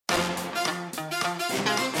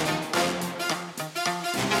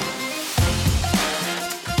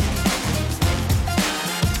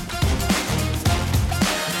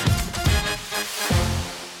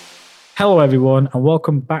Hello, everyone, and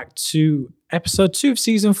welcome back to episode 2 of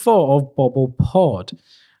season 4 of Bobble Pod.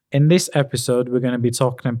 In this episode, we're going to be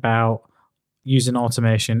talking about using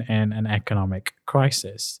automation in an economic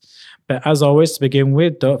crisis. But as always, to begin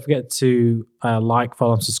with, don't forget to like,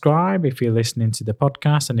 follow, and subscribe if you're listening to the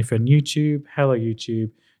podcast. And if you're on YouTube, hello,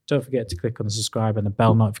 YouTube. Don't forget to click on the subscribe and the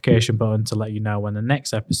bell notification button to let you know when the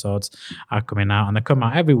next episodes are coming out. And they come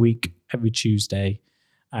out every week, every Tuesday.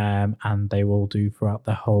 And they will do throughout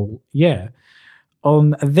the whole year.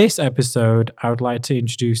 On this episode, I would like to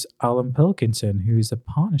introduce Alan Pilkington, who is a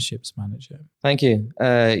partnerships manager. Thank you.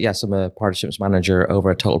 Yes, I'm a partnerships manager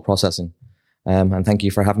over at Total Processing. And thank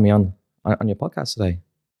you for having me on your podcast today.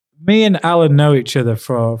 Me and Alan know each other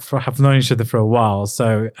have known each other for a while.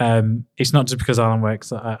 So it's not just because Alan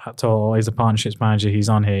works at Total, he's a partnerships manager, he's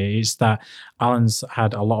on here. It's that Alan's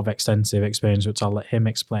had a lot of extensive experience, which I'll let him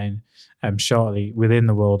explain shortly, within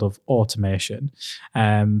the world of automation.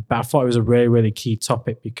 But I thought it was a really, really key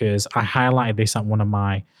topic because I highlighted this at one of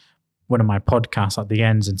my podcasts at the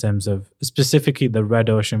ends in terms of specifically the red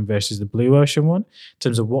ocean versus the blue ocean one, in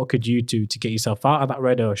terms of what could you do to get yourself out of that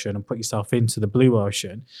red ocean and put yourself into the blue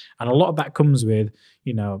ocean. And a lot of that comes with,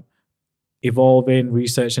 evolving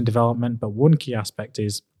research and development. But one key aspect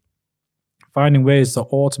is finding ways to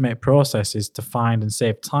automate processes to find and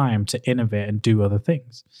save time to innovate and do other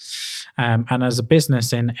things. And as a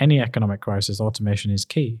business in any economic crisis, automation is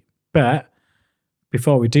key. But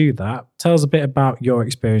before we do that, tell us a bit about your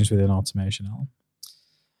experience within automation, Alan.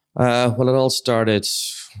 Well, it all started,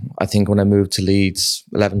 I think, when I moved to Leeds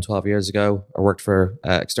 11, 12 years ago. I worked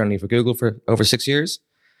externally for Google for over 6 years.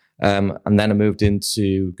 And then I moved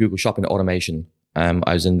into Google Shopping Automation.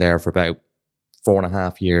 I was in there for about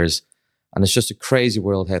 4.5 years. And it's just a crazy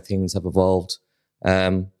world how things have evolved.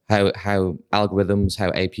 How algorithms, how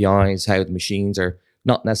APIs, how the machines are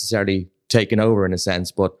not necessarily taken over in a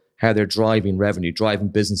sense, but how they're driving revenue, driving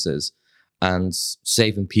businesses and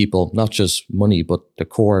saving people, not just money, but the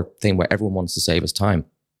core thing where everyone wants to save is time.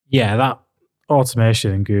 Yeah, that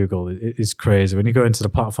automation in Google is crazy. When you go into the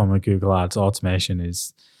platform of Google Ads, automation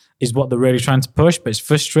is what they're really trying to push, but it's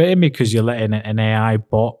frustrating because you're letting an AI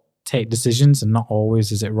bot take decisions and not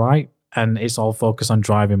always is it right. And it's all focused on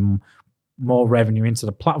driving more revenue into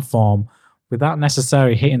the platform without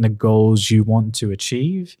necessarily hitting the goals you want to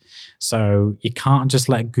achieve. So you can't just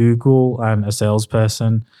let Google and a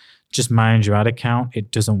salesperson just manage your ad account.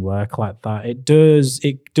 It doesn't work like that. It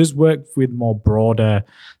does work with more broader,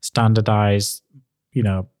 standardized,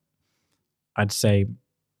 I'd say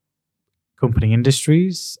company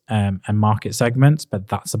industries and market segments, but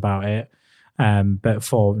that's about it. But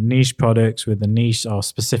for niche products with a niche or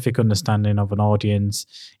specific understanding of an audience,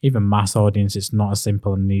 even mass audience, it's not as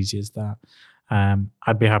simple and easy as that.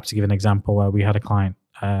 I'd be happy to give an example where we had a client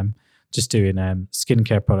just doing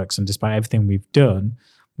skincare products, and despite everything we've done,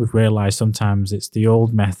 we've realized sometimes it's the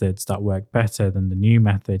old methods that work better than the new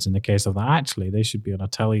methods. In the case of that, actually, they should be on a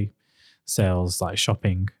tele sales, like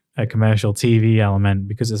shopping, a commercial TV element,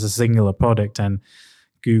 because it's a singular product and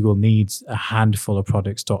Google needs a handful of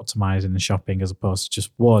products to optimize in the shopping as opposed to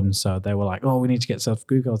just one. So they were like, we need to get stuff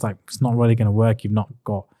Google. I was like, it's not really going to work. You've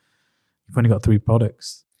only got 3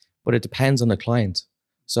 products. But it depends on the client.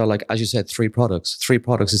 So like, as you said, 3 products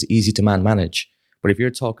is easy to manage. But if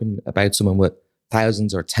you're talking about someone with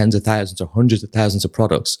thousands or tens of thousands or hundreds of thousands of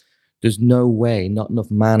products, there's no way, not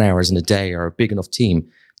enough man hours in a day or a big enough team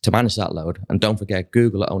to manage that load. And don't forget,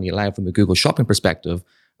 Google only allowed, from a Google shopping perspective,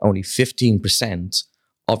 only 15%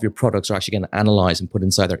 of your products are actually going to analyze and put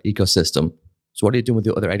inside their ecosystem. So what are you doing with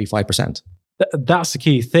the other 85%? That's the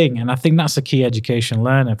key thing. And I think that's a key education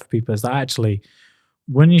learner for people, is that actually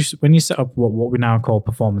when you set up what we now call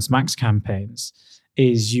Performance Max campaigns,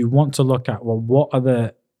 is you want to look at, what are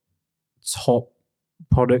the top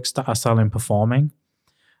products that are selling performing?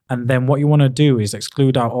 And then what you want to do is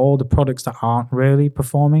exclude out all the products that aren't really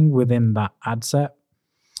performing within that ad set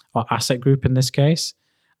or asset group in this case.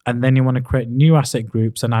 And then you want to create new asset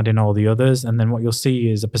groups and add in all the others. And then what you'll see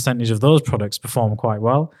is a percentage of those products perform quite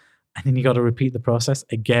well. And then you got to repeat the process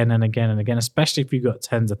again and again and again, especially if you've got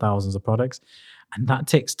tens of thousands of products. And that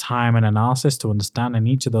takes time and analysis to understand. And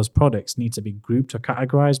each of those products needs to be grouped or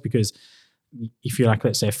categorized, because if you're like,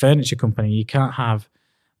 let's say, a furniture company, you can't have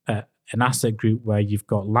an asset group where you've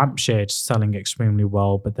got lampshades selling extremely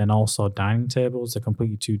well, but then also dining tables. They're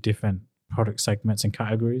completely 2 different product segments and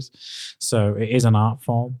categories. So it is an art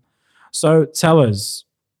form. So tell us,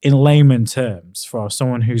 in layman terms, for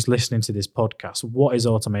someone who's listening to this podcast, what is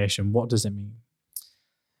automation? What does it mean?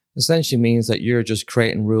 Essentially means that you're just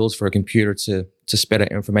creating rules for a computer to spit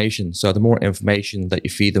out information. So the more information that you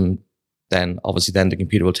feed them, then obviously then the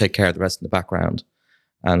computer will take care of the rest in the background.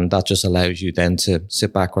 And that just allows you then to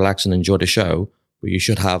sit back, relax, and enjoy the show. But you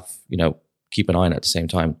should have, keep an eye on it at the same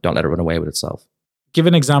time. Don't let it run away with itself. Give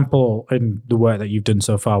an example in the work that you've done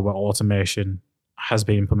so far where automation has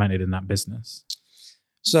been implemented in that business.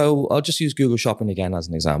 So I'll just use Google Shopping again as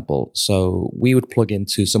an example. So we would plug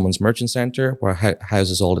into someone's merchant center where it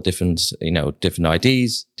houses all the different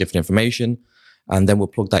IDs, different information. And then we'll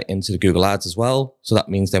plug that into the Google Ads as well. So that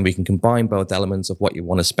means then we can combine both elements of what you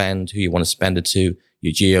want to spend, who you want to spend it to,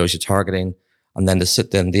 your geos, your targeting, and then the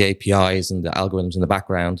APIs and the algorithms in the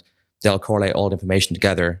background, they'll correlate all the information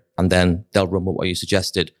together and then they'll run with what you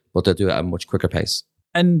suggested, but they'll do it at a much quicker pace.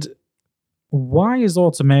 And why is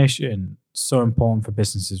automation so important for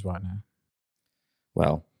businesses right now?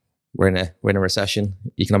 Well, we're in a recession,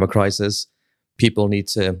 economic crisis. People need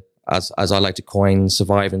to, as I like to coin,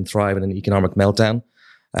 survive and thrive in an economic meltdown.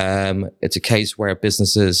 It's a case where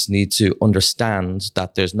businesses need to understand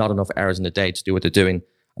that there's not enough hours in the day to do what they're doing.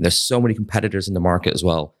 And there's so many competitors in the market as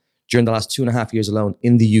well. During the last 2.5 years alone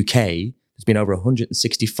in the UK, there's been over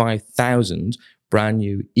 165,000 brand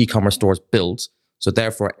new e-commerce stores built. So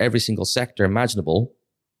therefore, every single sector imaginable,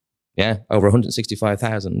 over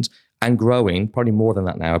 165,000 and growing, probably more than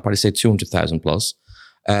that now. I'd probably say 200,000 plus.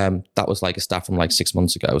 That was like a stat from like 6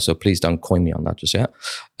 months ago. So please don't coin me on that just yet.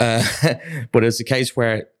 But it's a case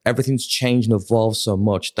where everything's changed and evolved so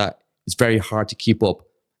much that it's very hard to keep up.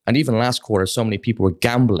 And even last quarter, so many people were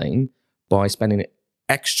gambling by spending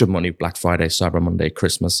extra money, Black Friday, Cyber Monday,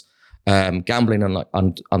 Christmas, gambling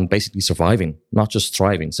on basically surviving, not just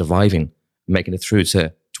thriving, surviving, making it through to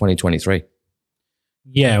 2023.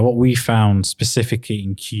 Yeah, what we found specifically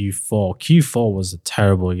in Q4 was a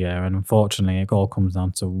terrible year. And unfortunately, it all comes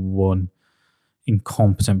down to one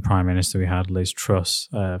incompetent prime minister we had, Liz Truss.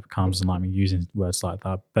 Calm doesn't like me using words like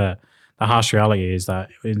that. But the harsh reality is that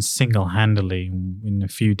single-handedly, in a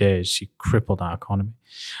few days, she crippled our economy.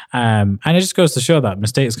 And it just goes to show that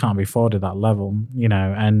mistakes can't be afforded at that level,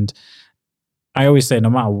 and I always say no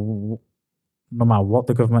matter what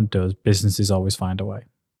the government does, businesses always find a way.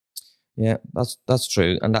 Yeah, that's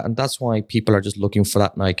true. And that's why people are just looking for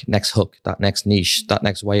that next hook, that next niche, that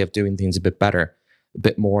next way of doing things a bit better, a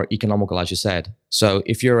bit more economical, as you said. So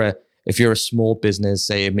if you're a small business,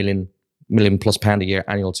 say £1 million plus a year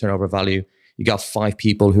annual turnover value, you got 5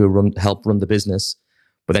 people who help run the business,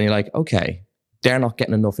 but then you're like, okay, they're not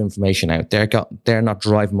getting enough information out. They're not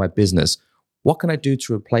driving my business. What can I do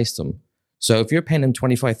to replace them? So if you're paying them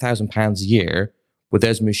 £25,000 a year, but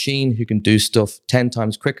there's a machine who can do stuff 10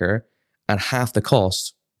 times quicker at half the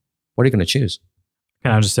cost, what are you going to choose?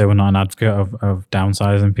 Can I just say we're not an advocate of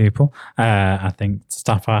downsizing people? I think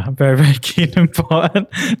staff are very, very key and important.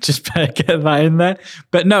 Just better get that in there.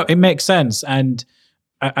 But no, it makes sense. And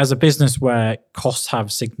as a business where costs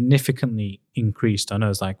have significantly increased, I know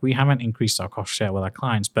it's like we haven't increased our cost share with our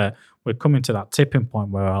clients, but we're coming to that tipping point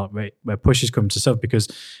where push is coming to shove, because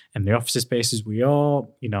in the office spaces we are,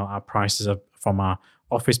 our prices from our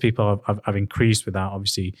office people have increased without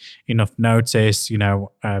obviously enough notice.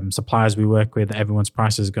 Suppliers we work with, everyone's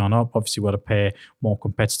prices have gone up. Obviously, we want to pay more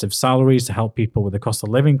competitive salaries to help people with the cost of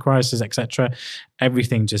living crisis, etc.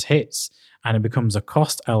 Everything just hits, and it becomes a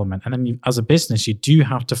cost element. And then as a business, you do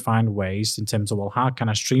have to find ways in terms of, well, how can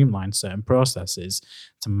I streamline certain processes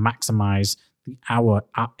to maximize the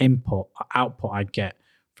output I get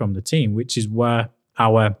from the team, which is where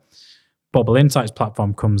our Bobble Insights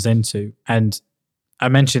platform comes into. And I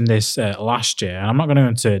mentioned this last year, and I'm not going to go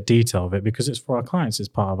into detail of it because it's for our clients. It's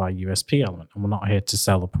part of our USP element, and we're not here to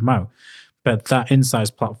sell or promote. But that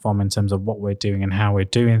Insights platform, in terms of what we're doing and how we're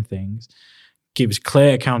doing things, gives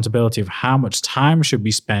clear accountability of how much time should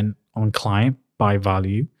be spent on client by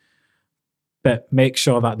value, but make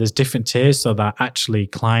sure that there's different tiers so that actually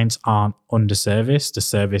clients aren't under-serviced, to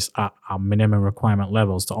service at our minimum requirement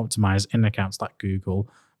levels to optimize in accounts like Google,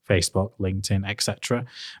 Facebook, LinkedIn, etc.,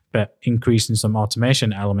 but increasing some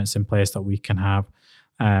automation elements in place that we can have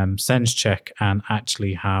sense check and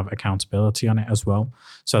actually have accountability on it as well,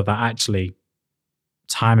 so that actually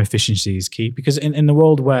time efficiency is key. Because in the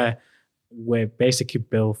world where we're basically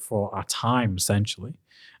built for our time, essentially,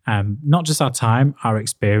 not just our time, our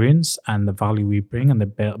experience and the value we bring and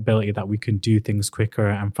the ability that we can do things quicker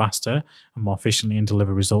and faster and more efficiently and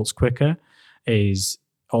deliver results quicker, is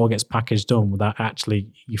all gets packaged done without actually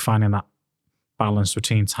you finding that balance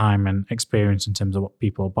between time and experience in terms of what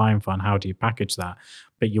people are buying for and how do you package that.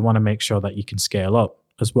 But you want to make sure that you can scale up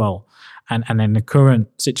as well. And in the current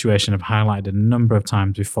situation, I've highlighted a number of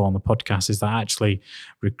times before on the podcast, is that actually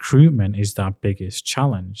recruitment is our biggest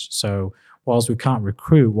challenge. So whilst we can't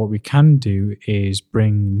recruit, what we can do is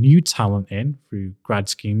bring new talent in through grad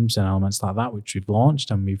schemes and elements like that, which we've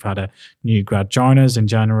launched. And we've had a new grad join us in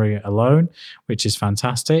January alone, which is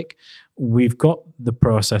fantastic. We've got the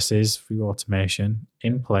processes through automation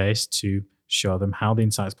in place to show them how the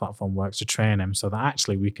Insights platform works, to train them so that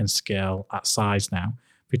actually we can scale at size now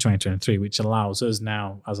for 2023, which allows us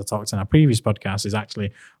now, as I talked in our previous podcast, is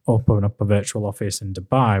actually open up a virtual office in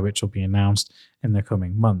Dubai, which will be announced in the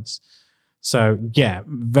coming months. So yeah,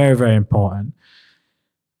 very, very important.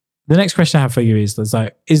 The next question I have for you is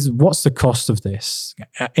what's the cost of this?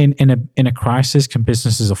 In a crisis, can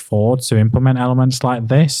businesses afford to implement elements like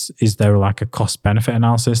this? Is there like a cost benefit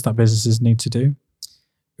analysis that businesses need to do?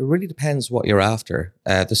 It really depends what you're after.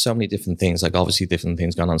 There's so many different things, like obviously different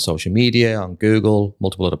things going on social media, on Google,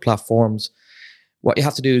 multiple other platforms. What you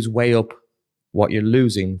have to do is weigh up what you're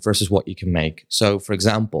losing versus what you can make. So for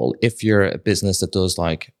example, if you're a business that does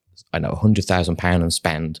like, I know, £100,000 in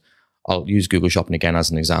spend, I'll use Google Shopping again as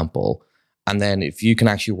an example. And then if you can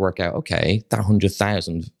actually work out, okay, that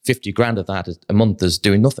 100,000, 50 grand of that a month is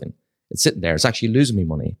doing nothing. It's sitting there. It's actually losing me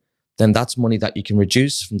money. Then that's money that you can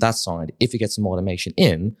reduce from that side if you get some automation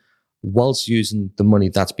in, whilst using the money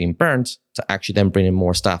that's being burnt to actually then bring in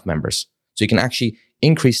more staff members. So you can actually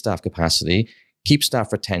increase staff capacity, keep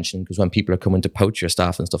staff retention, because when people are coming to poach your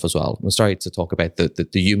staff and stuff as well. I'm sorry to talk about the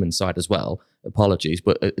human side as well. Apologies,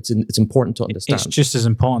 but it's important to understand. It's just as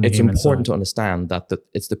important. It's important to understand that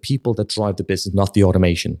it's the people that drive the business, not the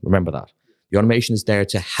automation. Remember that. The automation is there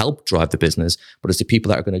to help drive the business, but it's the people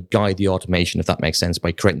that are going to guide the automation, if that makes sense,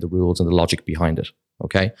 by creating the rules and the logic behind it.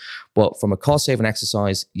 Okay. But from a cost saving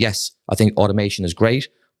exercise, yes, I think automation is great.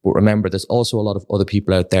 But remember, there's also a lot of other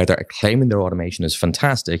people out there that are claiming their automation is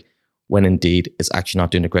fantastic, when indeed it's actually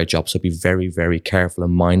not doing a great job. So be very, very careful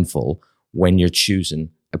and mindful when you're choosing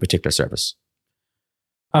a particular service.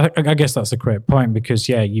 I guess that's a great point, because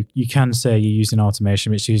yeah, you can say you're using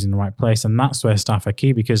automation, but it's using the right place. And that's where staff are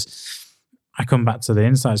key, because I come back to the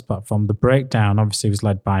Insights platform. The breakdown obviously was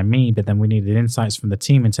led by me, but then we needed insights from the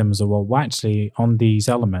team in terms of, well, actually on these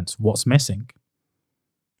elements, what's missing?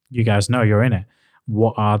 You guys know, you're in it.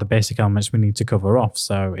 What are the basic elements we need to cover off?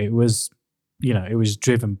 So it was, it was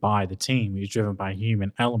driven by the team. It was driven by a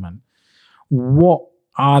human element. What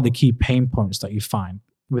are the key pain points that you find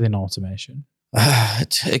within automation?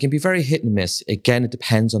 It can be very hit and miss. Again, it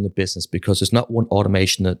depends on the business, because there's not one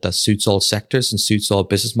automation that suits all sectors and suits all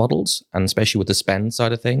business models, and especially with the spend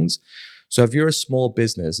side of things. So if you're a small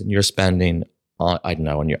business and you're spending, I don't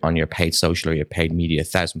know, on your paid social or your paid media,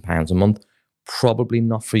 £1,000 a month, probably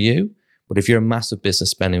not for you. But if you're a massive business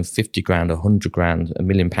spending 50 grand, 100 grand, £1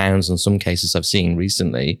 million, in some cases I've seen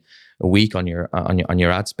recently, a week on your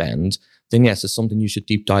ad spend, then yes, it's something you should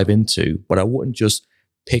deep dive into. But I wouldn't just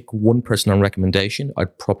pick one person on recommendation.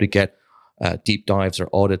 I'd probably get deep dives or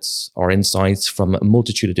audits or insights from a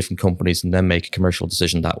multitude of different companies and then make a commercial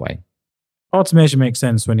decision that way. Automation makes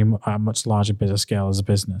sense when you're at a much larger business scale as a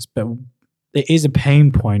business, but it is a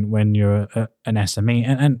pain point when you're an SME.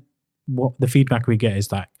 And what the feedback we get is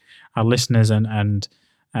that our listeners and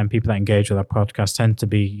people that engage with our podcast tend to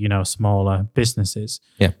be, smaller businesses.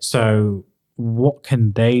 Yeah. So what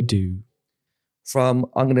can they do? I'm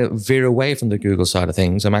going to veer away from the Google side of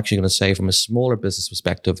things. I'm actually going to say from a smaller business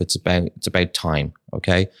perspective, it's about time.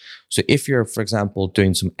 Okay. So if you're, for example,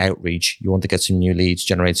 doing some outreach, you want to get some new leads,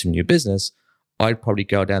 generate some new business, I'd probably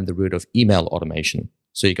go down the route of email automation.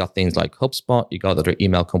 So you got things like HubSpot, you got other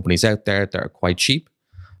email companies out there that are quite cheap.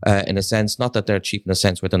 In a sense, not that they're cheap in a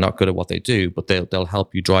sense where they're not good at what they do, but they'll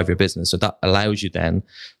help you drive your business. So that allows you then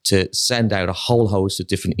to send out a whole host of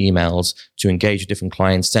different emails to engage with different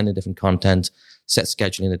clients, send in different content, set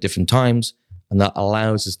scheduling at different times. And that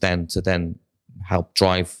allows us then to help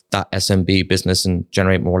drive that SMB business and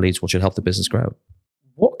generate more leads, which should help the business grow.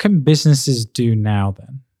 What can businesses do now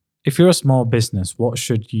then? If you're a small business, what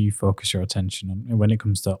should you focus your attention on when it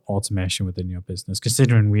comes to automation within your business,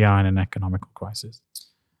 considering we are in an economical crisis?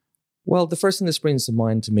 Well, the first thing that springs to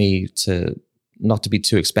mind to me, to not to be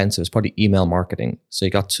too expensive, is probably email marketing. So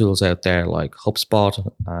you got tools out there like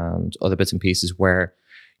HubSpot and other bits and pieces where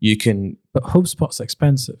you can... But HubSpot's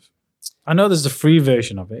expensive. I know there's a free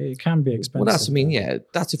version of it. It can be expensive. Well,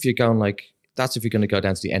 that's if you're going that's if you're going to go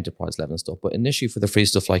down to the enterprise level and stuff. But initially for the free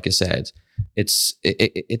stuff, like I said,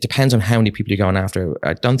 it depends on how many people you're going after.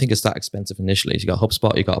 I don't think it's that expensive initially. So you got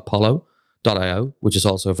HubSpot, you got Apollo.io, which is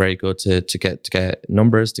also very good to get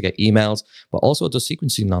numbers, to get emails, but also it does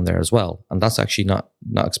sequencing on there as well. And that's actually not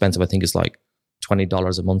expensive. I think it's like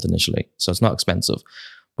 $20 a month initially. So it's not expensive.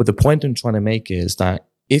 But the point I'm trying to make is that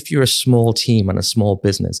if you're a small team and a small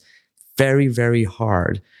business, very, very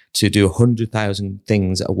hard to do 100,000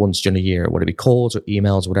 things at once during a year, whether it be calls or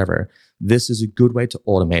emails, or whatever. This is a good way to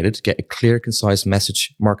automate it, get a clear, concise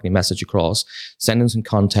marketing message across, send them some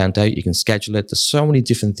content out. You can schedule it. There's so many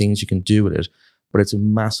different things you can do with it, but it's a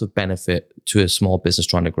massive benefit to a small business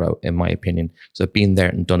trying to grow, in my opinion. So I've been there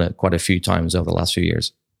and done it quite a few times over the last few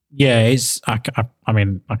years. Yeah, I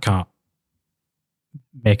mean, I can't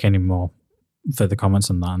make any more further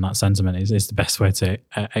comments on that, and that sentiment is the best way to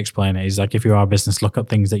explain it. Is like, if you are a business, look at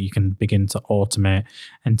things that you can begin to automate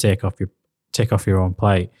and take off your own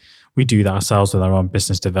plate. We do that ourselves with our own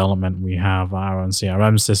business development. We have our own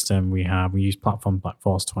CRM system. We use platforms like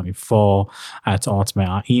Force24 to automate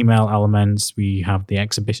our email elements. We have the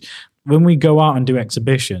exhibition. When we go out and do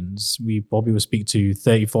exhibitions, we probably will speak to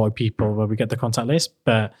 30, 40 people where we get the contact list,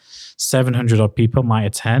 but 700 odd people might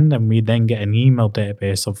attend, and we then get an email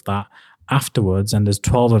database of that afterwards. And there's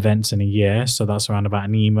 12 events in a year, so that's around about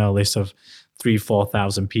an email list of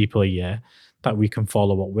 3,000-4,000 people a year that we can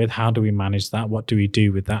follow up with. How do we manage that? What do we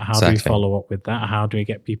do with that? How do we follow up with that? How do we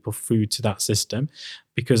get people through to that system?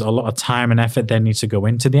 Because a lot of time and effort then needs to go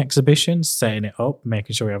into the exhibition, setting it up,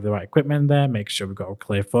 making sure we have the right equipment there, making sure we've got a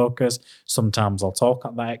clear focus. Sometimes I'll talk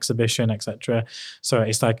at that exhibition, etc. So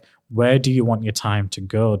it's like, where do you want your time to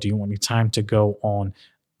go? Do you want your time to go on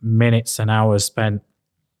minutes and hours spent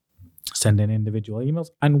sending individual emails?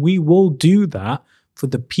 And we will do that for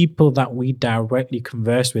the people that we directly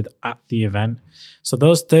converse with at the event. So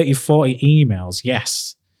those 30, 40 emails,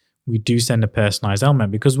 yes, we do send a personalized element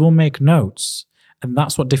because we'll make notes. And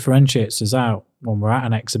that's what differentiates us out when we're at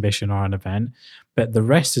an exhibition or an event. But the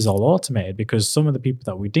rest is all automated because some of the people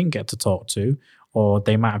that we didn't get to talk to, or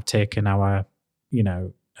they might have taken our,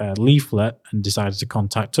 leaflet and decided to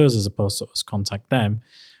contact us as opposed to us contact them.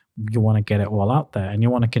 You want to get it all out there, and you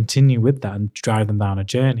want to continue with that and drive them down a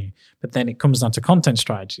journey. But then it comes down to content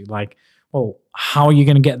strategy. Like, well, how are you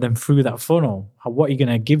going to get them through that funnel? What are you going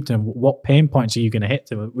to give them? What pain points are you going to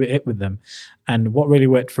hit with them? And what really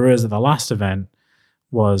worked for us at the last event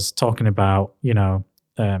was talking about,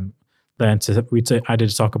 I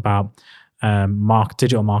did talk about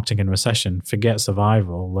digital marketing in recession. Forget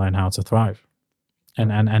survival, learn how to thrive.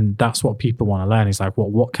 And that's what people want to learn. Is like, well,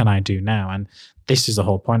 what can I do now? And this is the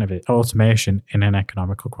whole point of it. Automation in an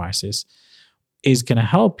economical crisis is going to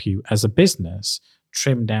help you as a business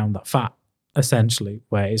trim down that fat, essentially,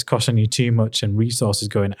 where it's costing you too much and resources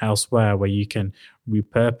going elsewhere where you can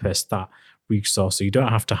repurpose that resource. So you don't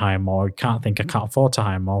have to hire more. You can't think, I can't afford to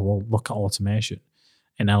hire more. Well, look at automation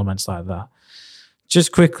in elements like that.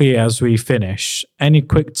 Just quickly as we finish, any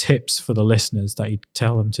quick tips for the listeners that you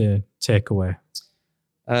tell them to take away?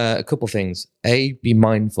 A couple things. A, be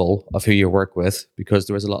mindful of who you work with, because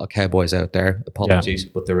there is a lot of cowboys out there. Apologies,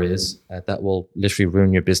 but there is. That will literally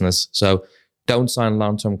ruin your business. So don't sign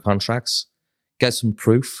long-term contracts. Get some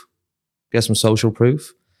proof. Get some social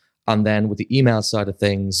proof. And then with the email side of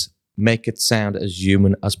things, make it sound as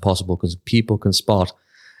human as possible, because people can spot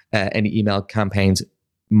any email campaigns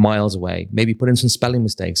miles away. Maybe put in some spelling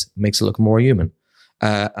mistakes. Makes it look more human.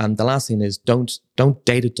 And the last thing is don't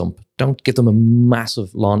data dump. Don't give them a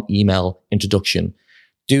massive long email introduction.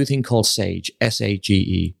 Do a thing called SAGE,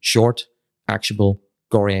 SAGE, short, actionable,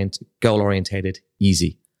 goal-orientated,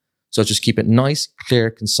 easy. So just keep it nice, clear,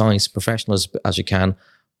 concise, professional as you can,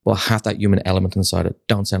 but have that human element inside it.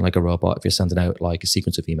 Don't sound like a robot if you're sending out like a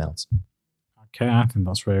sequence of emails. Okay, I think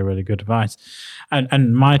that's really, really good advice.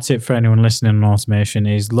 And my tip for anyone listening on automation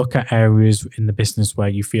is look at areas in the business where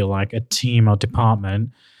you feel like a team or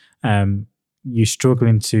department, you're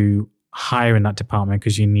struggling to hire in that department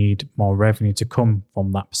because you need more revenue to come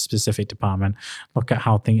from that specific department. Look at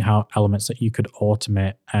how elements that you could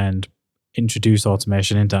automate and introduce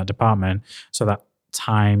automation into that department so that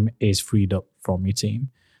time is freed up from your team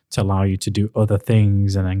to allow you to do other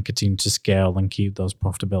things and then continue to scale and keep those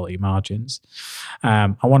profitability margins.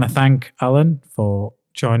 I want to thank Alan for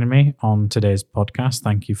joining me on today's podcast.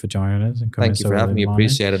 Thank you for joining us. And thank you for having me.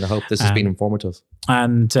 Appreciate it. I hope this has been informative.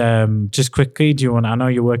 And just quickly, I know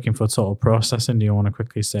you're working for Total Processing. Do you want to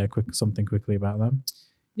quickly say something quickly about them?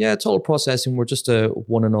 Yeah, Total Processing, we're just a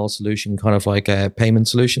one and all solution, kind of like a payment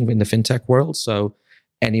solution in the fintech world. So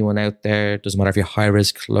anyone out there, doesn't matter if you're high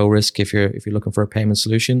risk, low risk, if you're looking for a payment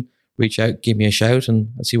solution, reach out, give me a shout, and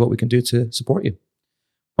see what we can do to support you.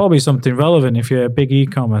 Probably something relevant if you're a big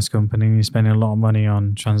e-commerce company and you're spending a lot of money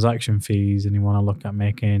on transaction fees and you want to look at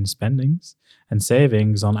making spendings and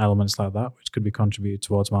savings on elements like that, which could be contributed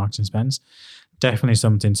towards marketing spends. definitely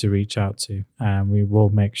something to reach out to. We will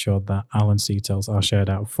make sure that Alan's details are shared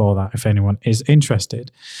out for that if anyone is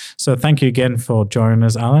interested. So thank you again for joining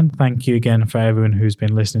us, Alan. Thank you again for everyone who's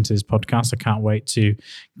been listening to this podcast. I can't wait to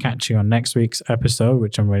catch you on next week's episode,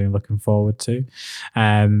 which I'm really looking forward to.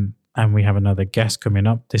 And we have another guest coming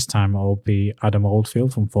up. This time it will be Adam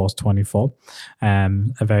Oldfield from Force 24. A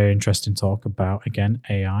very interesting talk about, again,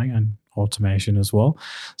 AI and automation as well.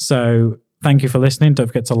 So thank you for listening. Don't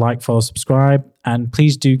forget to like, follow, subscribe, and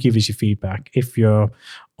please do give us your feedback. If you're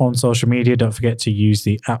on social media, don't forget to use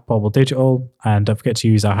the @BobbleDigital, and don't forget to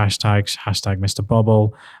use our hashtags,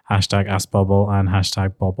 #MrBobble, #AskBobble, and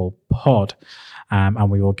 #BobblePod. And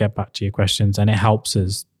we will get back to your questions, and it helps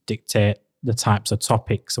us dictate the types of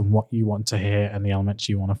topics and what you want to hear and the elements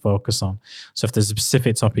you want to focus on. So if there's a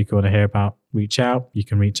specific topic you want to hear about, reach out. You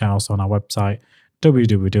can reach out also on our website,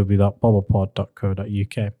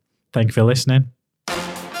 www.bobblepod.co.uk. Thank you for listening.